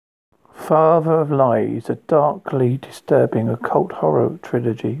Father of Lies, a darkly disturbing occult horror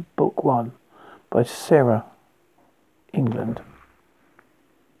trilogy, Book 1, by Sarah, England.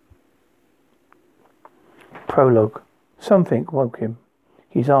 Prologue. Something woke him.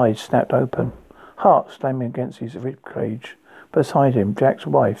 His eyes snapped open, heart slamming against his ribcage. Beside him, Jack's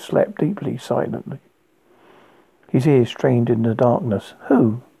wife slept deeply, silently. His ears strained in the darkness.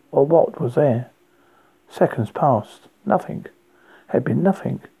 Who or what was there? Seconds passed. Nothing. Had been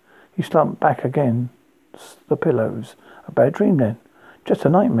nothing. He slumped back against the pillows. A bad dream then. Just a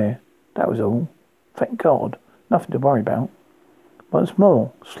nightmare. That was all. Thank God. Nothing to worry about. Once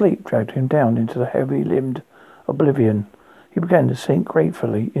more, sleep dragged him down into the heavy-limbed oblivion. He began to sink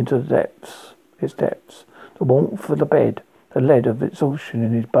gratefully into its depths. The warmth of the bed, the lead of exhaustion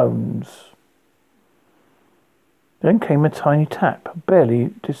in his bones. Then came a tiny tap,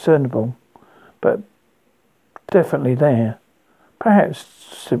 barely discernible, but definitely there. Perhaps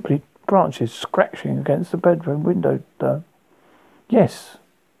simply branches scratching against the bedroom window, though. Yes,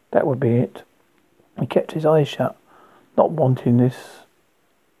 that would be it. He kept his eyes shut, not wanting this.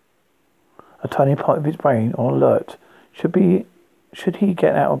 A tiny part of his brain on alert. Should he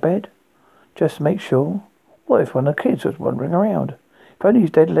get out of bed? Just to make sure. What if one of the kids was wandering around? If only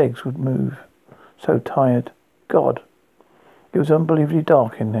his dead legs would move. So tired. God. It was unbelievably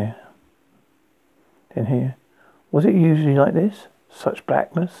dark in there. In here. Was it usually like this? Such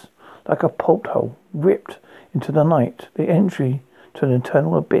blackness? Like a porthole ripped into the night. The entry to an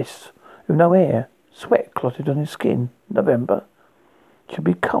eternal abyss with no air. Sweat clotted on his skin. November. Should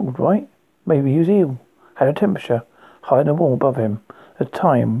be cold, right? Maybe he was ill. Had a temperature. High in the wall above him. The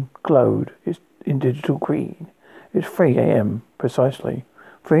time glowed in digital green. It's 3 a.m. precisely.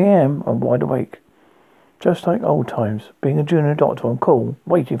 3 a.m. I'm wide awake. Just like old times, being a junior doctor on call,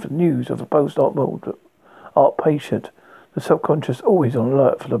 waiting for the news of a post-op art patient. The subconscious always on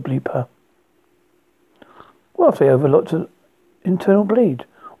alert for the bleeper. What if they overlooked an internal bleed?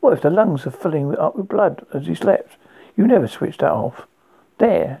 What if the lungs are filling up with blood as he slept? You never switched that off.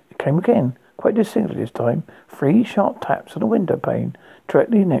 There, it came again, quite distinctly this time. 3 sharp taps on the window pane,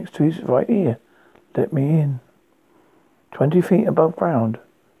 directly next to his right ear. Let me in. 20 feet above ground.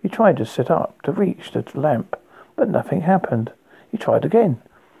 He tried to sit up, to reach the lamp, but nothing happened. He tried again.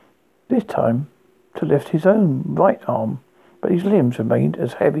 This time, to lift his own right arm, but his limbs remained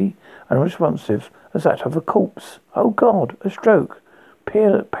as heavy and unresponsive as that of a corpse. Oh God, a stroke.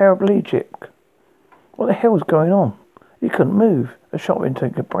 Paraplegic. What the hell was going on? He couldn't move. A sharp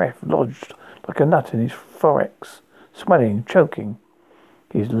intake of breath lodged like a nut in his thorax, swelling, choking.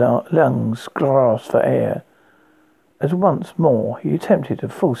 His lungs grasped for air, as once more he attempted to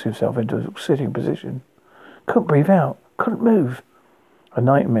force himself into a sitting position. Couldn't breathe out. Couldn't move. A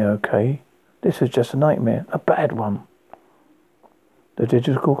nightmare, okay? This was just a nightmare. A bad one. The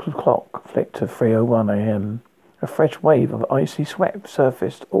digital clock flicked to 3:01 a.m. A fresh wave of icy sweat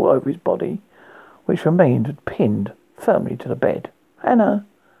surfaced all over his body, which remained pinned firmly to the bed. Hannah!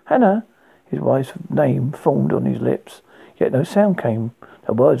 Hannah! His wife's name formed on his lips, yet no sound came.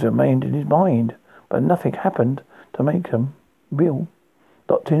 The words remained in his mind, but nothing happened to make them real.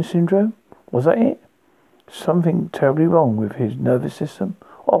 Locked-in syndrome? Was that it? Something terribly wrong with his nervous system?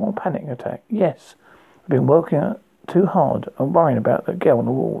 Or a panic attack? Yes. I've been working out too hard and worrying about the girl on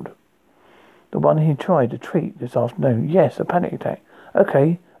the ward. The one he tried to treat this afternoon. Yes, a panic attack.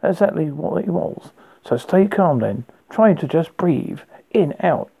 Okay, exactly what it was. So stay calm then. Try to just breathe. In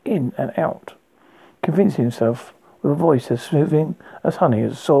and out. Convincing himself with a voice as soothing as honey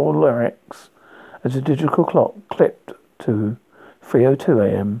as soul lyrics. As the digital clock clicked to 3:02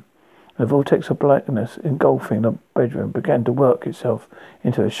 a.m., the vortex of blackness engulfing the bedroom began to work itself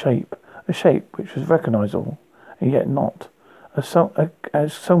into a shape which was recognizable, and yet not, as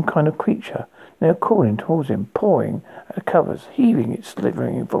some kind of creature now crawling towards him, pawing at the covers, heaving its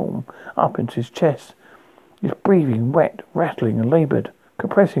slithering form up into his chest, his breathing wet, rattling and laboured,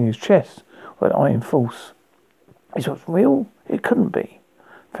 compressing his chest with iron force. Is it real? It couldn't be.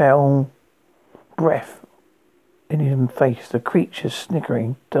 Foul breath in his face, the creature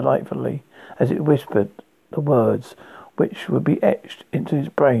sniggering delightfully as it whispered the words which would be etched into his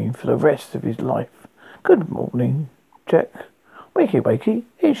brain for the rest of his life. Good morning, Jack. Wakey, wakey,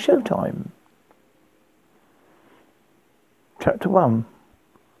 it's showtime. Chapter 1.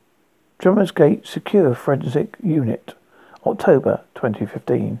 Drummers Gate Secure Forensic Unit, October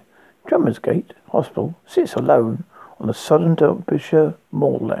 2015. Drummers Gate Hospital sits alone on the southern Derbyshire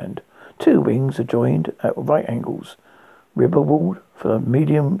moorland. 2 wings are joined at right angles. Ribble ward for the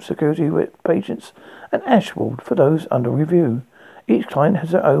medium security patients and ash ward for those under review. Each client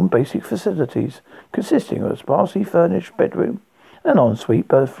has their own basic facilities, consisting of a sparsely furnished bedroom and an ensuite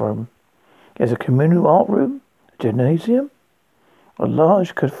bathroom. There's a communal art room, a gymnasium, a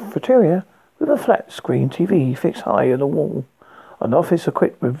large cafeteria with a flat screen TV fixed high on the wall, an office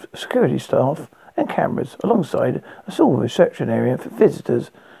equipped with security staff and cameras, alongside a small reception area for visitors,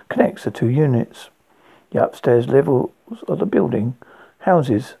 connects the two units. The upstairs levels of the building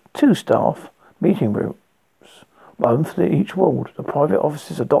houses 2 staff meeting rooms, one for each ward. The private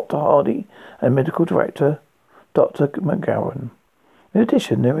offices of Dr. Hardy and Medical Director Dr. McGowan. In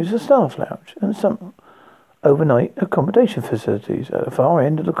addition, there is a staff lounge and some overnight accommodation facilities at the far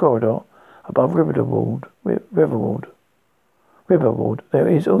end of the corridor above Riverward. There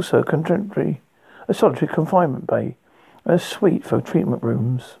is also a solitary confinement bay and a suite for treatment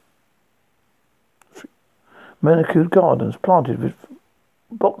rooms. Manicured gardens planted with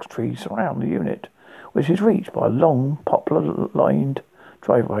box trees surround the unit, which is reached by a long, poplar-lined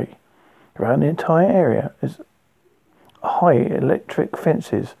driveway. Around the entire area is high electric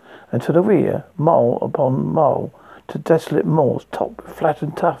fences, and to the rear, mile upon mile, to desolate moors topped with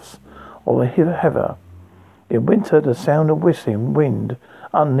flattened tufts of heather. In winter, the sound of whistling wind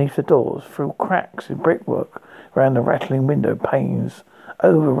underneath the doors, through cracks in brickwork around the rattling window panes,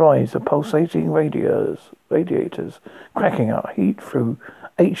 overrides the pulsating radiators, cracking out heat through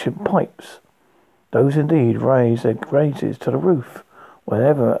ancient pipes. Those indeed raise their grazes to the roof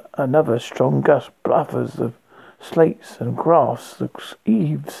whenever another strong gust bluffers the slates and grafts the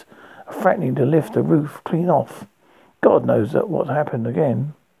eaves, threatening to lift the roof clean off. God knows that what happened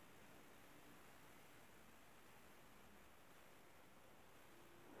again.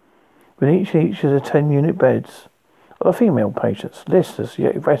 With each of the 10-unit beds are the female patients, listless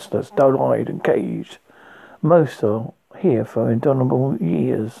yet restless, dull-eyed and caged. Most are here for innumerable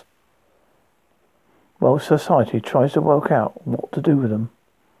years, while society tries to work out what to do with them.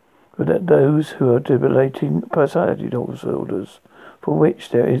 But those who are debilitating personality disorders, for which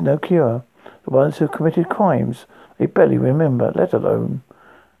there is no cure, the ones who have committed crimes they barely remember, let alone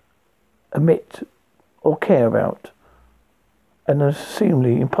admit or care about, and the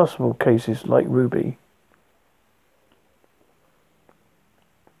seemingly impossible cases like Ruby.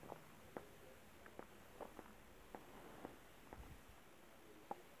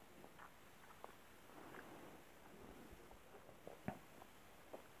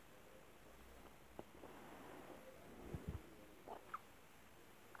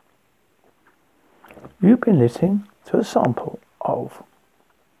 You've been listening to a sample of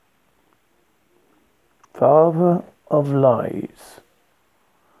Father of Lies,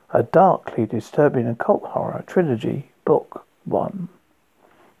 a darkly disturbing occult horror trilogy, Book 1,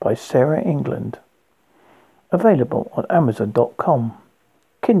 by Sarah England. Available on Amazon.com.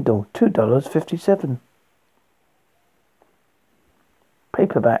 Kindle, $2.57.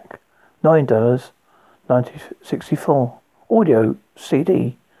 Paperback, $9.64. Audio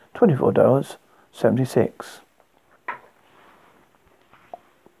CD, $24.76.